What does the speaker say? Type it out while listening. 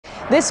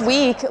This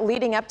week,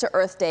 leading up to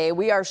Earth Day,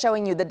 we are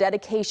showing you the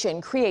dedication,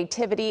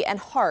 creativity, and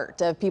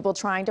heart of people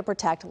trying to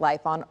protect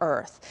life on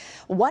Earth.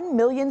 1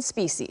 million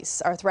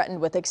species are threatened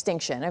with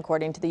extinction,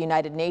 according to the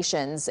United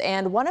Nations,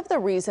 and one of the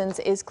reasons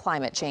is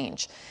climate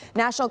change.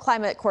 National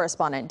climate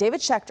correspondent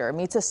David Schechter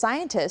meets a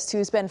scientist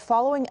who's been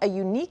following a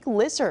unique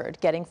lizard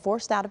getting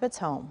forced out of its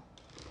home.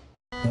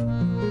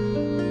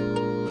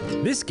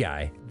 This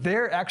guy,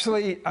 they're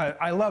actually,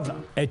 I love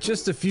them. at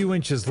just a few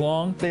inches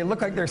long, They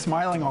look like they're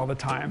smiling all the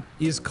time.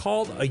 is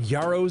called a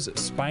Yarrow's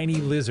spiny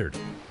lizard.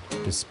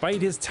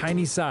 Despite his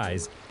tiny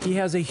size, he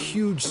has a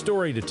huge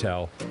story to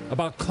tell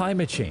about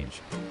climate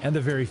change and the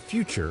very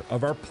future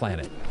of our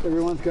planet.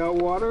 Everyone's got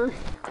water.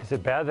 Is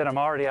it bad that I'm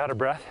already out of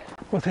breath?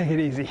 We'll take it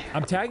easy.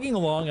 I'm tagging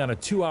along on a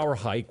 2-hour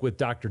hike with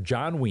Dr.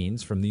 John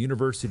Wiens from the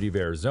University of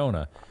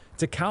Arizona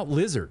to count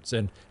lizards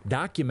and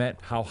document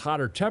how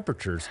hotter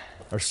temperatures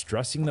are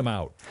stressing them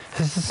out.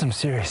 This is some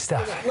serious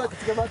stuff. Look,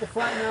 it's about to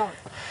flatten out.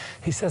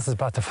 He says it's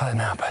about to flatten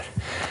out, but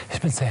he's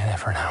been saying that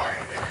for an hour.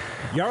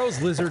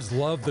 Yarrow's lizards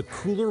love the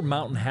cooler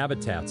mountain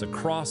habitats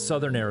across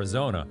southern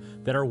Arizona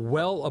that are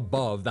well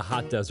above the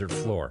hot desert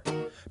floor.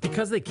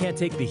 Because they can't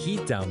take the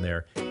heat down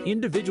there,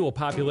 individual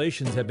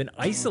populations have been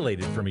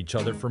isolated from each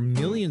other for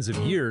millions of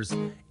years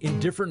in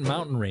different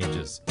mountain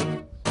ranges.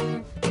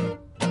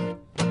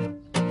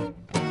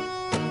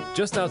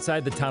 Just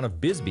outside the town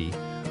of Bisbee,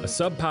 a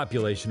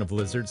subpopulation of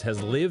lizards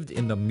has lived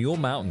in the Mule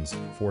Mountains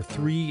for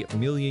 3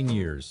 million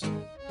years.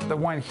 The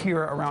one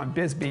here around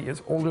Bisbee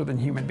is older than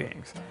human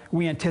beings.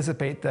 We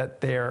anticipate that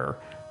they're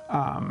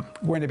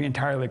going to be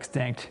entirely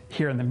extinct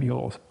here in the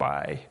mules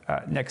by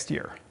next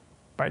year,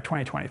 by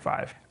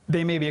 2025.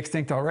 They may be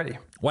extinct already.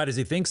 Why does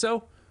he think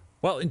so?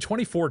 Well, in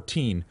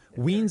 2014,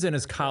 Wiens and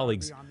his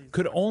colleagues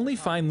could only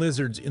find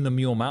lizards in the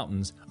Mule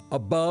Mountains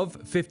above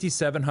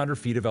 5,700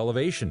 feet of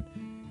elevation.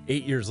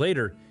 8 years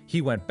later,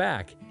 he went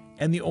back,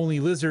 and the only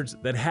lizards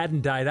that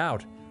hadn't died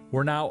out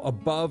were now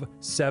above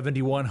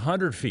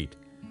 7,100 feet.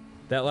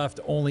 That left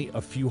only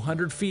a few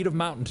hundred feet of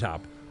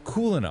mountaintop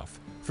cool enough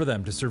for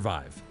them to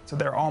survive. So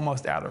they're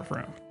almost out of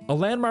room. A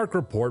landmark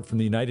report from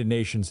the United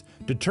Nations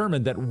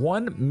determined that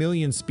 1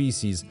 million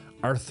species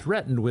are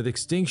threatened with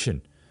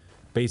extinction.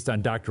 Based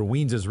on Dr.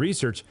 Wiens'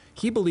 research,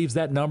 he believes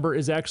that number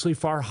is actually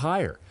far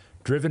higher,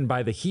 driven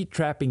by the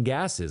heat-trapping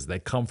gases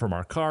that come from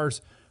our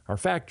cars, our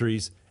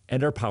factories,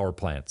 and our power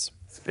plants.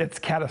 It's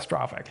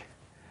catastrophic.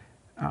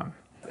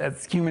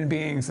 As human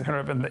beings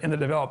kind of in the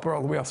developed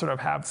world, we all sort of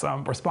have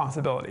some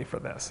responsibility for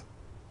this.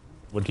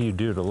 What do you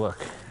do to look?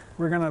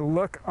 We're going to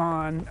look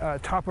on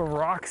top of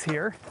rocks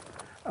here.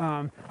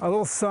 A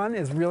little sun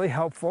is really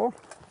helpful,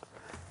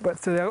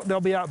 but so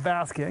they'll be out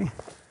basking.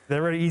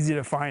 They're very easy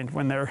to find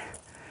when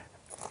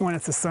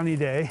it's a sunny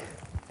day.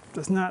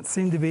 Does not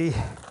seem to be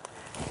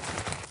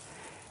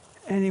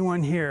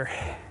anyone here.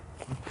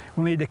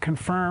 We'll need to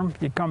confirm.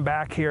 You come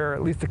back here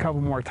at least a couple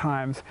more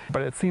times,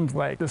 but it seems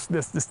like this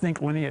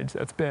distinct lineage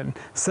that's been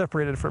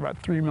separated for about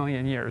 3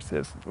 million years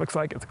looks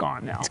like it's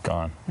gone now. It's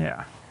gone.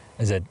 Yeah.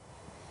 Is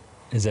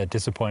that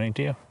disappointing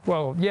to you?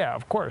 Well, yeah,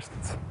 of course.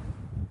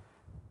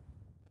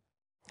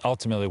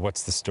 Ultimately,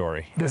 what's the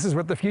story? This is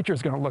what the future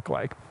is going to look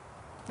like.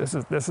 This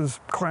is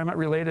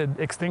climate-related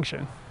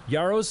extinction.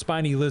 Yarrow's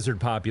spiny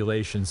lizard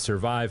populations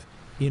survive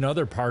in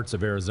other parts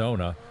of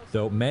Arizona,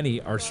 though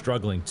many are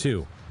struggling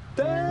too.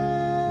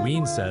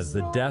 Wiens says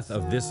the death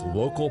of this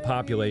local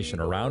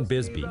population around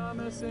Bisbee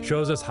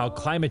shows us how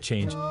climate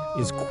change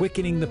is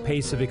quickening the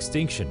pace of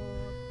extinction.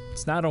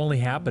 It's not only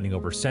happening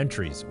over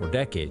centuries or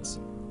decades,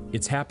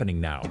 it's happening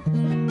now.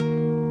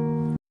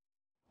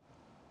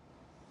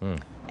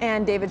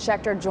 And David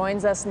Schechter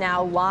joins us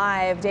now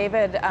live.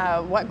 David,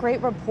 what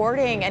great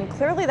reporting. And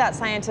clearly that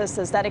scientist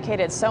has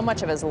dedicated so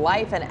much of his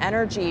life and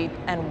energy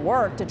and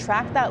work to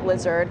track that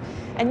lizard.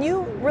 And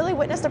you really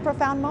witnessed a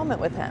profound moment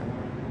with him.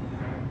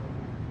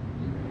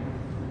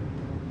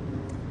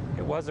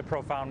 It was a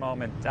profound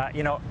moment.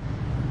 You know,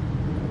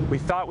 we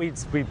thought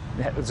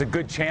it was a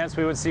good chance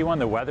we would see one.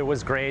 The weather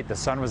was great, the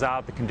sun was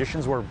out, the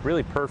conditions were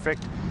really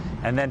perfect.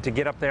 And then to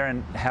get up there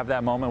and have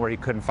that moment where he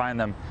couldn't find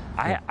them,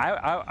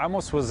 I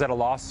almost was at a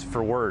loss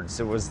for words.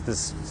 It was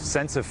this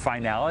sense of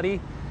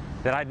finality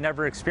that I'd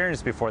never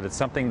experienced before, that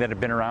something that had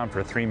been around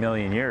for 3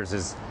 million years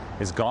is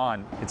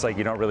gone. It's like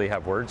you don't really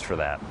have words for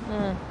that.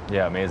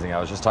 Yeah, amazing.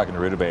 I was just talking to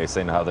Rudabay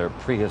saying how they're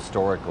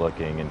prehistoric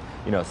looking and,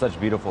 you know, such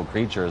beautiful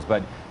creatures.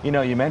 But, you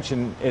know, you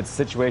mentioned it's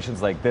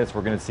situations like this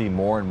we're going to see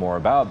more and more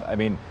about. I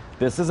mean,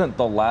 this isn't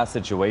the last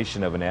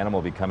situation of an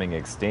animal becoming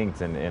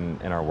extinct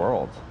in our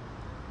world.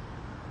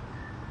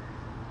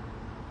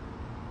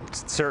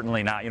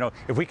 Certainly not. You know,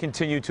 if we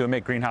continue to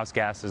emit greenhouse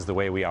gases the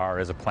way we are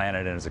as a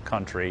planet and as a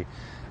country,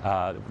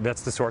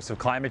 that's the source of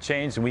climate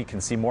change, and we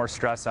can see more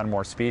stress on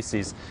more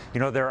species. You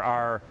know, there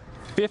are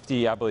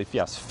 50, I believe,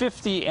 yes,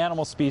 50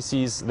 animal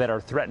species that are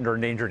threatened or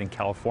endangered in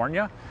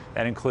California.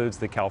 That includes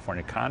the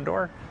California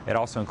condor. It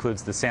also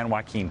includes the San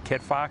Joaquin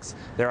kit fox.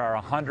 There are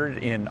 100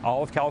 in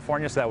all of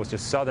California, so that was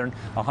just southern,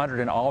 100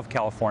 in all of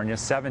California,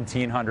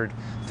 1,700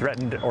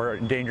 threatened or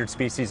endangered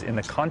species in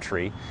the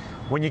country.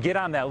 When you get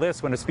on that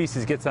list, when a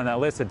species gets on that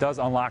list, it does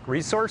unlock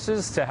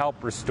resources to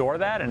help restore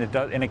that, and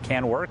it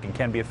can work and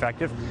can be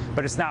effective,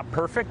 but it's not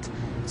perfect.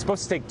 It's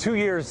supposed to take 2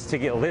 years to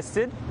get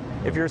listed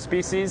if you're a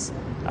species.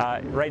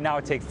 Right now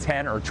it takes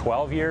 10 or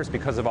 12 years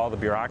because of all the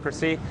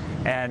bureaucracy,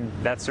 and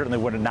that certainly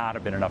would not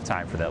have been enough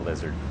time for that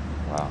lizard.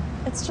 Wow.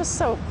 It's just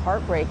so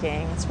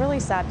heartbreaking. It's really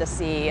sad to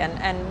see,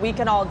 and we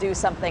can all do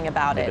something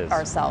about it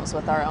ourselves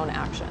with our own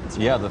actions.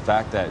 Yeah, the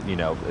fact that, you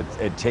know,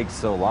 it takes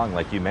so long,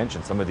 like you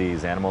mentioned, some of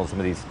these animals, some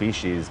of these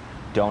species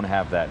don't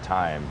have that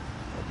time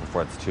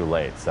before it's too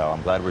late. So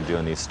I'm glad we're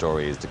doing these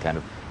stories to kind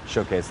of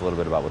showcase a little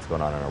bit about what's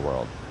going on in our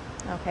world.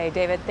 Okay,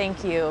 David,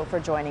 thank you for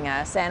joining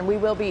us. And we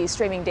will be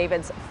streaming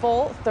David's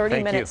full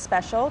 30-minute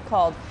special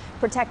called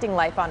Protecting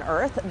Life on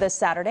Earth this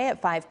Saturday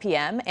at 5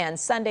 p.m. and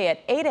Sunday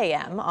at 8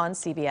 a.m. on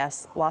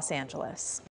CBS Los Angeles.